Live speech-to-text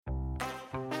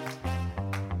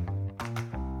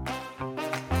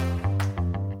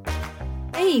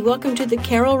Hey, welcome to the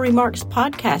Carol Remarks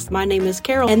podcast. My name is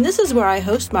Carol, and this is where I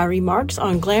host my remarks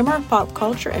on glamour, pop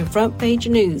culture, and front page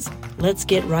news. Let's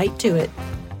get right to it.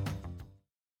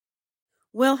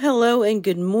 Well, hello and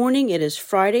good morning. It is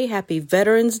Friday. Happy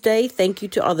Veterans Day. Thank you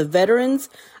to all the veterans.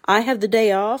 I have the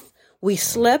day off. We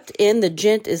slept in. The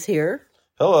gent is here.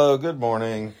 Hello, good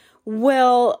morning.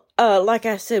 Well, like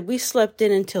I said, we slept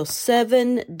in until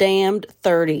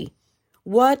 7:30.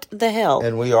 What the hell?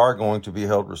 And we are going to be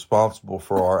held responsible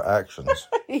for our actions.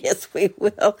 Yes, we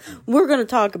will. We're going to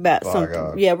talk about something.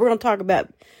 God. Yeah, we're going to talk about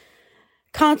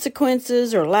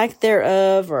consequences or lack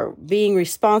thereof or being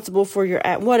responsible for your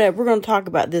act. Whatever. We're going to talk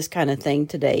about this kind of thing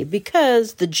today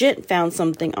because the gent found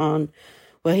something on,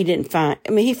 well, he didn't find,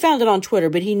 I mean, he found it on Twitter,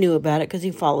 but he knew about it because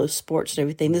he follows sports and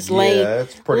everything. This Lane. Yeah,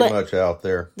 it's pretty much out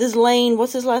there. This Lane,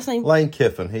 what's his last name? Lane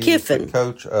Kiffin. He's Kiffin. the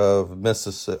coach of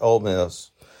Ole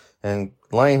Miss. And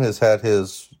Lane has had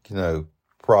his,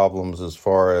 problems as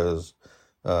far as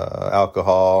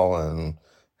alcohol and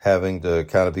having to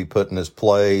kind of be put in his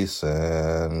place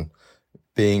and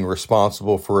being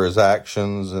responsible for his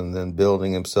actions and then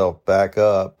building himself back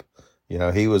up.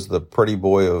 He was the pretty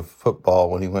boy of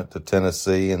football when he went to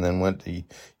Tennessee and then went to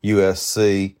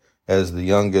USC as the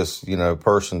youngest,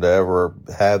 person to ever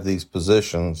have these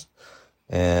positions.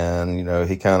 And,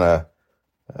 he kind of,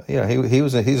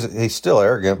 he's still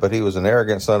arrogant, but he was an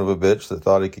arrogant son of a bitch that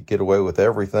thought he could get away with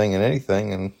everything and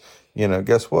anything. And,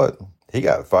 guess what? He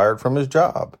got fired from his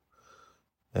job.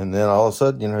 And then all of a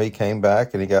sudden, he came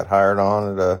back and he got hired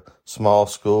on at a small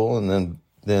school. And then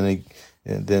Nick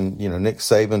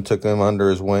Saban took him under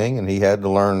his wing and he had to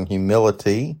learn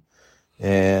humility.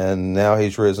 And now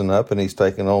he's risen up and he's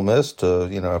taken Ole Miss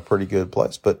to, a pretty good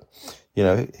place. But,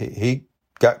 he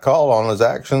got called on his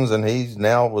actions and he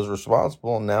now was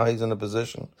responsible, and now he's in a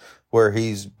position where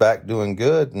he's back doing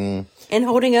good and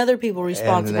holding other people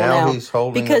responsible and now. He's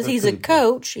holding because he's a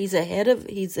coach. He's a head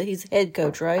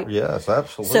coach, right? Yes,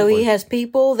 absolutely. So he has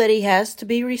people that he has to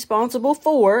be responsible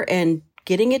for and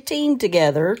getting a team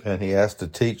together. And he has to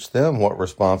teach them what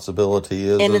responsibility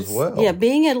is as well. Yeah,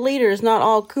 being a leader is not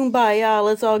all kumbaya,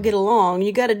 let's all get along.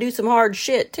 You got to do some hard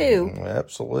shit too.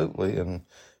 Absolutely. And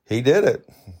he did it.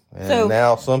 And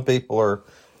now some people are,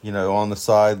 on the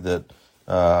side that,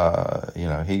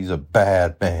 he's a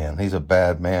bad man. He's a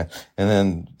bad man. And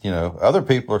then, other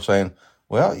people are saying,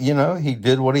 well, he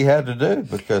did what he had to do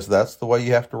because that's the way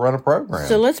you have to run a program.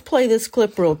 So let's play this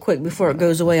clip real quick before it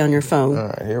goes away on your phone. All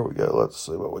right, here we go. Let's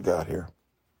see what we got here.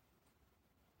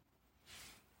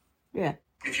 Yeah.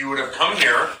 If you would have come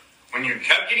here when you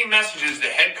kept getting messages, the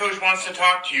head coach wants to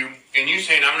talk to you, and you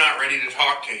saying, I'm not ready to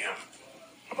talk to him.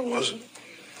 I wasn't.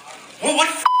 Well, what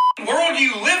world do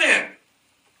you live in?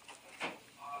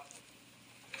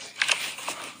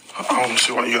 I don't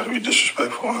see why you gotta be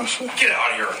disrespectful, honestly. Get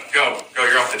out of here. Go.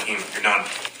 You're off the team. You're done.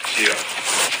 See ya.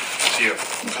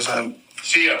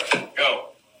 See ya.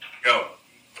 Go.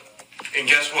 And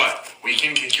guess what? We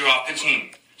can kick you off the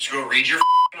team. So go read your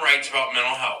rights about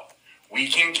mental health. We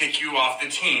can kick you off the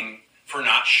team for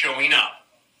not showing up.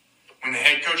 When the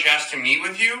head coach has to meet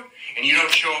with you and you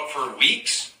don't show up for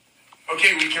weeks,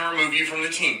 okay, we can remove you from the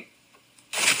team.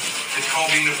 It's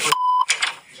called being a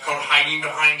It's called hiding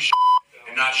behind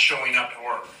and not showing up to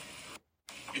work.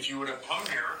 If you would have come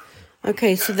here.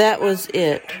 Okay, so that was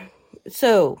it.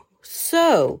 So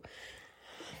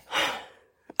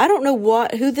I don't know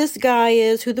who this guy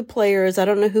is, who the player is. I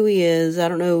don't know who he is. I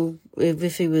don't know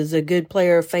if he was a good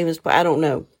player, a famous player. I don't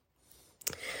know.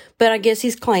 But I guess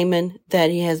he's claiming that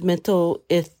he has mental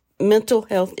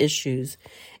health issues.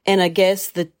 And I guess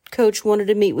the coach wanted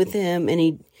to meet with him and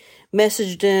he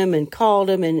messaged him and called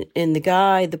him and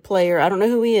the player, I don't know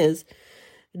who he is,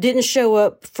 didn't show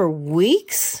up for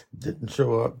weeks. Didn't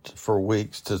show up for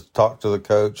weeks to talk to the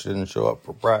coach, didn't show up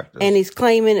for practice. And he's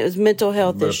claiming it was mental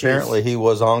health issues. Apparently he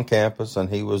was on campus and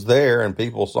he was there and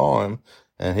people saw him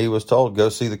and he was told, go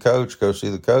see the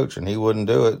coach, and he wouldn't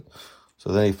do it.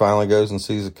 So then he finally goes and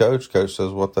sees the coach. Coach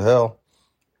says, what the hell?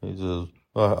 He says,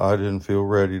 I didn't feel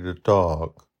ready to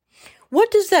talk.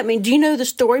 What does that mean? Do you know the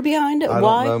story behind it?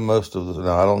 Why? I don't know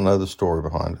I don't know the story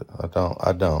behind it.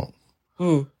 I don't.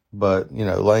 But,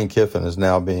 Lane Kiffin is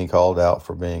now being called out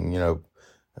for being,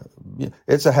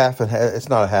 it's a half and half. It's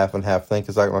not a half and half thing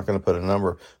because I'm not going to put a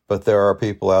number, but there are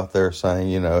people out there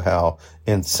saying, how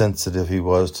insensitive he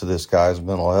was to this guy's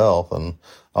mental health and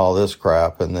all this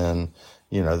crap. And then,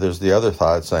 there's the other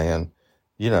side saying,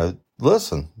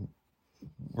 listen,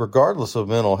 regardless of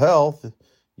mental health,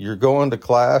 you're going to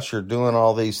class, you're doing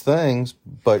all these things,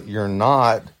 but you're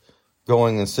not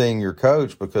going and seeing your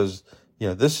coach because,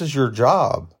 this is your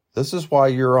job. This is why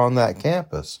you're on that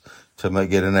campus, to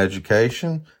get an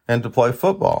education and to play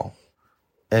football.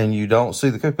 And you don't see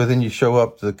the coach, but then you show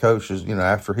up to the coaches,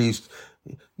 after he's,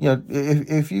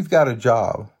 if you've got a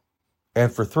job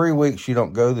and for 3 weeks you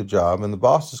don't go to the job and the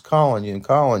boss is calling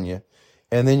you,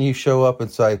 and then you show up and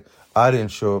say, I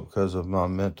didn't show up because of my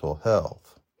mental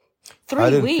health. 3 weeks. I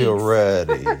didn't feel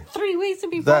ready. 3 weeks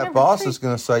would be that boss is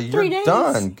going to say, you're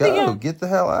done. Go, get the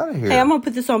hell out of here. Hey, I'm going to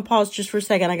put this on pause just for a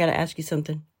second. I got to ask you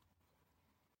something.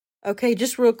 Okay,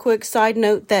 just real quick side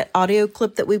note, that audio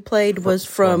clip that we played was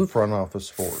from Front Office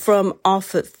Sports. Front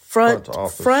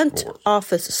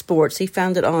Office Sports. He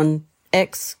found it on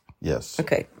X. Yes.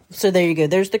 Okay, so there you go.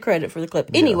 There's the credit for the clip.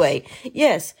 Anyway,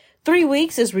 yes, 3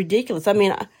 weeks is ridiculous. I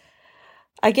mean,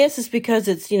 I guess it's because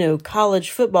it's, college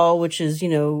football, which is,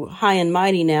 high and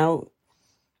mighty now.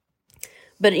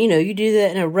 But, you do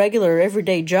that in a regular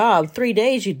everyday job, 3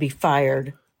 days you'd be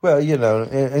fired. Well,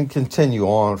 and continue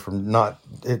on from not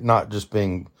just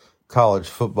being college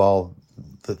football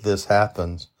that this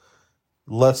happens.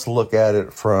 Let's look at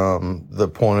it from the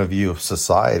point of view of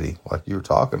society, like you were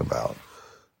talking about.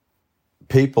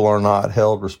 People are not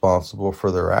held responsible for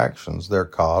their actions. They're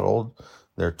coddled.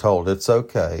 They're told it's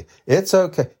okay. It's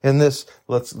okay. And this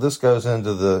goes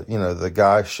into the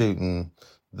guy shooting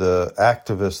the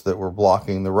activists that were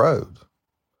blocking the road.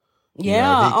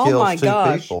 Yeah. He kills my two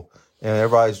gosh. people. And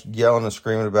everybody's yelling and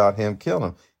screaming about him killing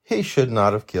them. He should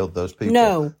not have killed those people.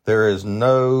 No. There is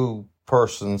no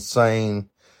person sane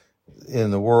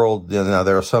in the world. Now,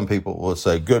 there are some people who will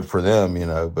say good for them,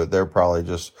 but they're probably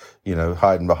just,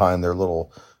 hiding behind their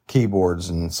little keyboards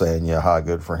and saying, yeah, hi,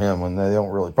 good for him, when they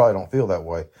probably don't feel that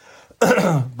way.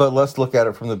 But let's look at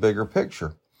it from the bigger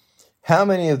picture. How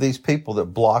many of these people that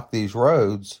block these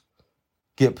roads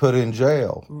get put in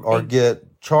jail or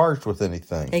get charged with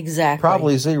anything? Exactly.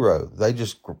 Probably zero. They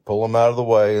just pull them out of the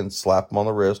way and slap them on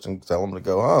the wrist and tell them to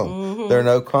go home. Mm-hmm. There are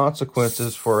no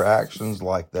consequences for actions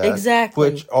like that.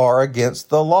 Exactly. Which are against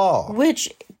the law.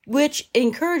 Which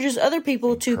encourages other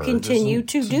people to continue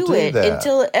to do it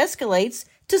until it escalates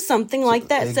to something like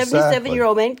that. Exactly.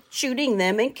 77-year-old man shooting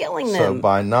them and killing them. So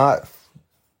by not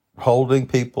holding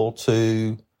people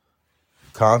to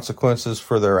consequences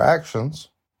for their actions,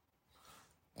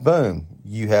 boom,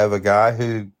 you have a guy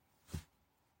who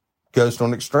goes to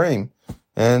an extreme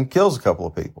and kills a couple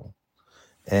of people.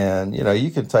 And,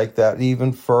 you can take that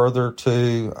even further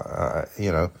to,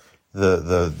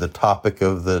 the topic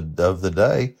of the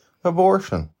day,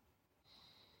 abortion.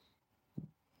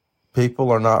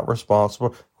 People are not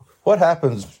responsible. What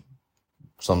happens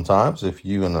sometimes if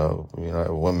you and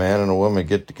a man and a woman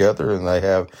get together and they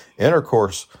have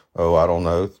intercourse,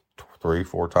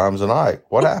 3-4 times a night?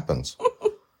 What happens?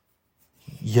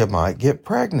 You might get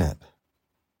pregnant.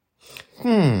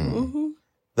 Mm-hmm.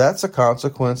 That's a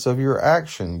consequence of your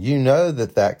action. You know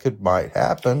that might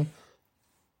happen.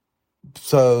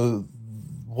 So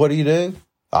what do?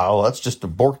 Oh, let's just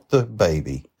abort the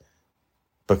baby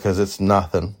because it's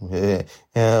nothing.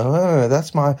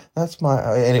 That's my,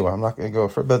 anyway, I'm not going to go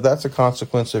for it, but that's a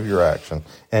consequence of your action.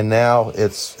 And now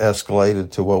it's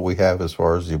escalated to what we have as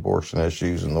far as the abortion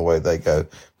issues and the way they go.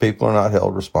 People are not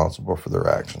held responsible for their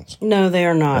actions. No, they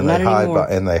are not. And not anymore.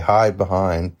 And they hide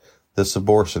behind this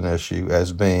abortion issue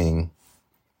as being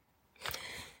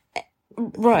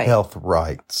right. Health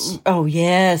rights. Oh,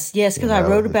 yes, because I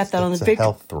wrote about that on the big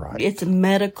health right. It's a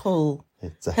medical.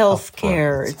 It's a health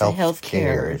care. It's a health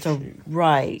care. It's a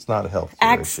right. It's not a health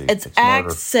care issue. It's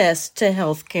access to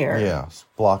health care. Yeah, it's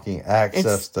blocking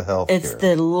access to health care. It's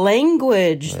the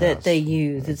language that they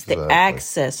use. It's the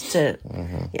access to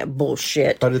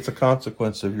bullshit. But it's a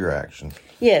consequence of your action.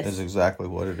 Yes. Is exactly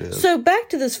what it is. So back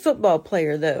to this football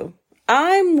player, though.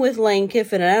 I'm with Lane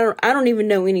Kiffin, and I don't even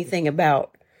know anything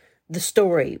about the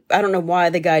story. I don't know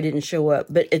why the guy didn't show up,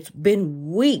 but it's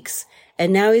been weeks.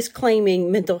 And now he's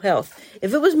claiming mental health.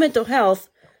 If it was mental health,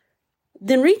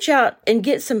 then reach out and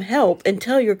get some help and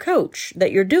tell your coach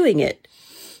that you're doing it.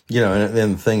 And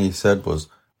then the thing he said was,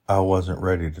 I wasn't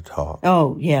ready to talk.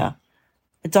 Oh, yeah.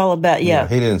 It's all about, He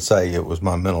didn't say it was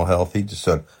my mental health. He just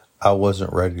said, I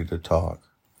wasn't ready to talk.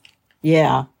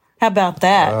 Yeah. How about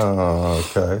that? Oh,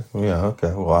 okay. Yeah,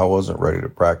 okay. Well, I wasn't ready to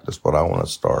practice, but I want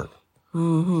to start.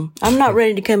 Mm-hmm. I'm not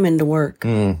ready to come into work.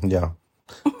 Yeah.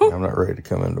 I'm not ready to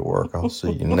come into work. I'll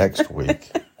see you next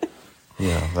week.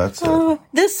 Yeah, that's it.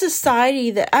 This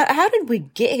society how did we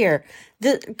get here?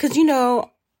 Because,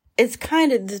 it's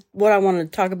kind of what I want to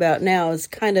talk about now is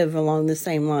kind of along the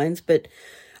same lines, but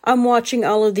I'm watching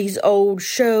all of these old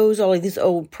shows, all of these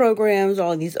old programs,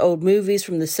 all of these old movies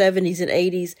from the 70s and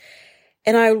 80s.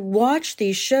 And I watched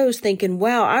these shows thinking,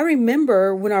 wow, I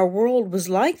remember when our world was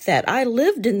like that. I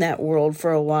lived in that world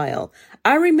for a while.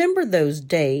 I remember those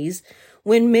days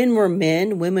when men were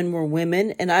men, women were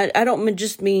women. And I don't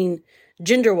just mean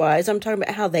gender-wise. I'm talking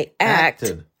about how they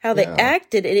acted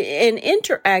and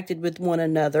interacted with one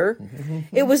another.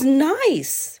 It was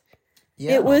nice.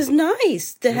 Yeah. It was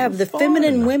nice to have the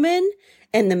feminine women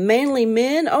and the manly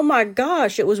men. Oh my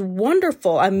gosh, it was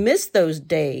wonderful. I miss those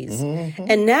days.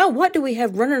 And now what do we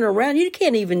have running around? You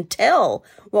can't even tell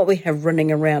what we have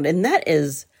running around. And that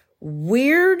is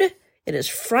weird. It is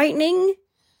frightening.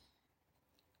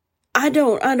 I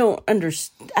don't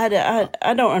understand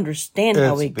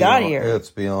how we got here. It's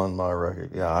beyond my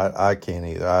record. Yeah, I can't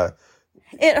either.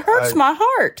 It hurts my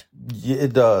heart.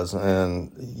 It does.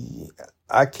 And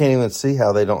I can't even see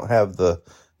how they don't have the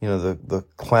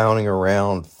clowning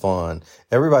around fun.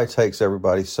 Everybody takes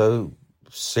everybody so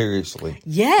seriously.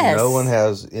 Yes. No one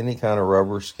has any kind of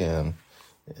rubber skin.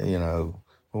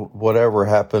 Whatever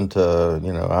happened to,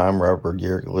 I'm rubber,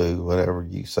 you're glue, whatever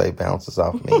you say bounces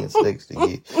off me and sticks to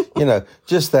you.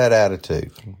 Just that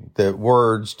attitude that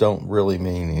words don't really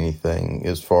mean anything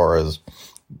as far as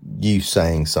you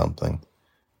saying something.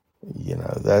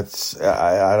 That's,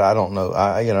 I don't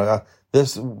know.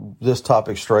 This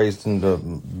topic strays into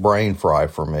brain fry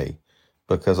for me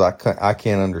because I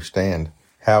can't understand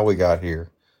how we got here.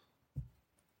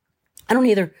 I don't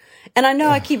either. And I know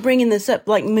I keep bringing this up,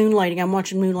 like Moonlighting. I'm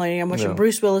watching Moonlighting. I'm watching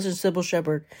Bruce Willis and Sybil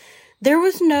Shepherd. They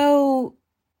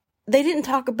didn't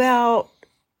talk about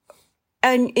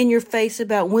in your face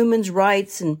about women's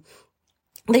rights, and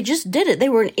they just did it. They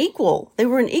were an equal. They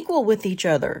were an equal with each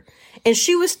other. And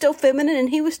she was still feminine and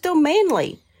he was still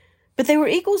manly. But they were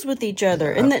equals with each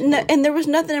other. And and there was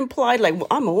nothing implied like, well,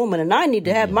 I'm a woman and I need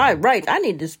to have my rights. I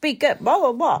need to speak up, blah,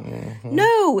 blah, blah.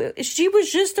 No, she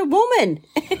was just a woman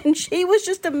and she was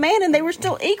just a man and they were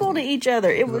still equal to each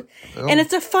other. It was, and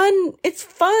it's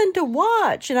fun to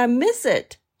watch and I miss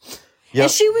it. Yep.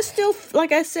 And she was still,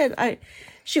 like I said,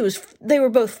 they were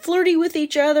both flirty with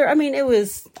each other. I mean, it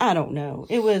was, I don't know.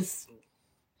 It was.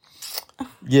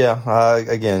 Yeah.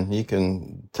 Again, you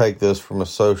can take this from a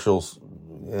social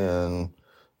and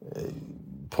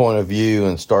point of view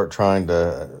and start trying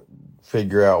to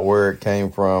figure out where it came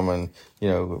from. And,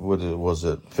 was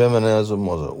it feminism?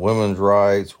 Was it women's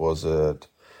rights? Was it,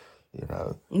 and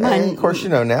of course,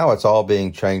 now it's all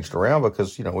being changed around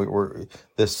because,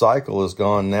 this cycle has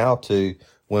gone now to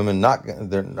women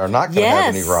are not going to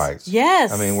have any rights.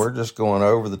 Yes. I mean, we're just going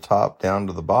over the top down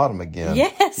to the bottom again.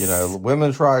 Yes.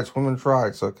 Women's rights.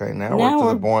 Okay, now we're to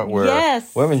the point where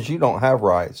women's, you don't have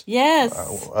rights. Yes.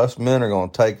 Us men are going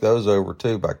to take those over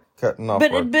too by cutting off.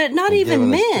 But not even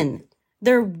men.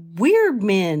 They're weird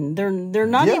men. They're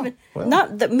not even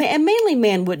not a manly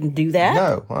man wouldn't do that.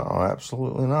 No,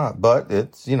 absolutely not. But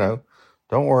it's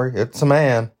don't worry, it's a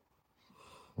man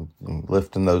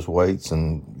lifting those weights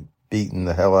and beating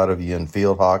the hell out of you in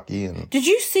field hockey. And did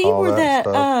you see where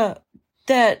that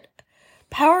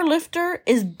power lifter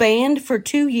is banned for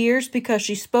 2 years because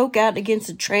she spoke out against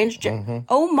a transgender? Mm-hmm.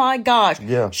 Oh my gosh.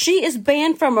 Yeah. She is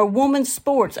banned from a woman's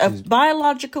sports,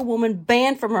 biological woman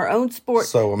banned from her own sport.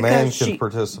 So a man can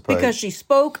participate. Because she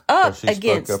spoke up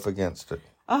against it.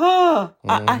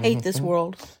 I hate this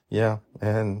world. Yeah.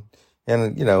 And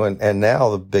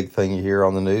now the big thing you hear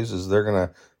on the news is they're going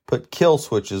to put kill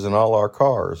switches in all our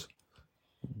cars.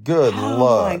 Good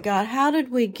luck. Oh my God! How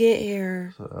did we get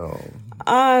here?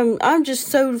 I'm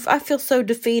just I feel so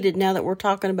defeated now that we're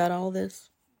talking about all this.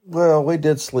 Well, we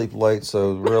did sleep late,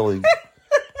 so really,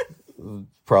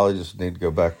 probably just need to go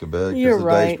back to bed because the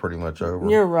day's pretty much over.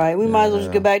 You're right. We might as well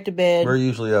just go back to bed. We're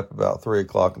usually up about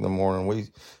 3:00 in the morning. We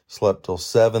slept till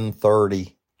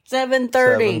 7:30.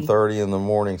 7:30 in the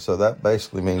morning, so that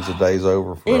basically means the day's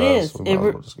over for us. It is. We might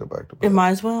as well just go back to bed. It might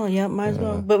as well, might as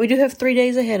well. But we do have 3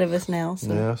 days ahead of us now.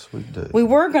 So. Yes, we do. We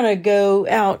were going to go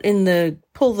out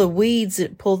pull the weeds,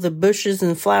 pull the bushes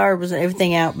and flowers and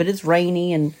everything out, but it's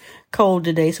rainy and cold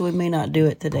today, so we may not do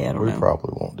it today. I don't know. We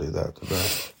probably won't do that today.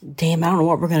 Damn, I don't know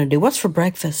what we're going to do. What's for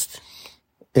breakfast?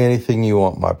 Anything you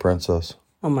want, my princess.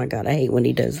 Oh my God, I hate when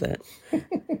he does that.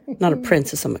 Not a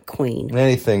princess, I'm a queen.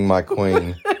 Anything, my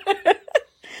queen.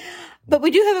 But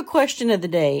we do have a question of the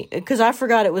day, because I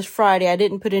forgot it was Friday. I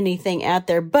didn't put anything out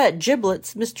there. But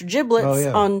Mr. Giblets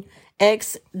on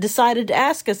X decided to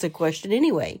ask us a question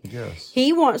anyway. Yes.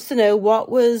 He wants to know what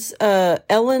was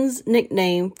Ellen's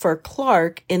nickname for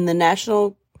Clark in the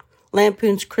National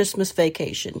Lampoon's Christmas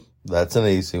Vacation. That's an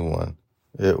easy one.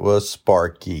 It was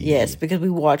Sparky. Yes, because we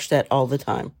watch that all the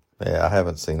time. Yeah, I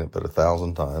haven't seen it but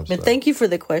 1,000 times. But thank you for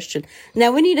the question.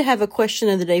 Now we need to have a question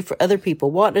of the day for other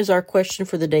people. What is our question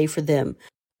for the day for them?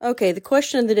 Okay, the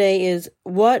question of the day is,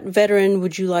 what veteran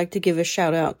would you like to give a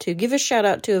shout out to? Give a shout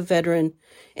out to a veteran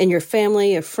in your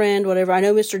family, a friend, whatever. I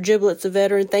know Mr. Giblet's a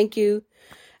veteran. Thank you.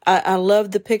 I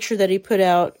love the picture that he put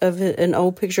out of an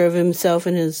old picture of himself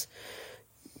and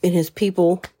his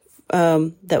people.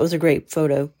 That was a great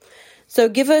photo. So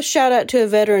give a shout out to a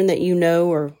veteran that you know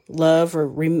or love or,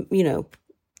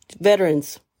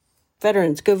 veterans.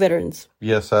 Veterans, go veterans.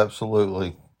 Yes,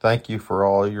 absolutely. Thank you for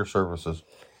all your services.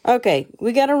 Okay,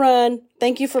 we got to run.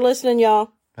 Thank you for listening,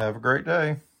 y'all. Have a great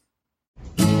day.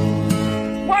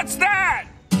 What's that?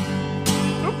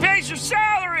 Who pays your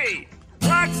salary?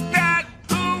 What's that?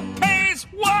 Who pays?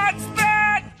 What's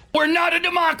that? We're not a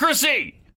democracy.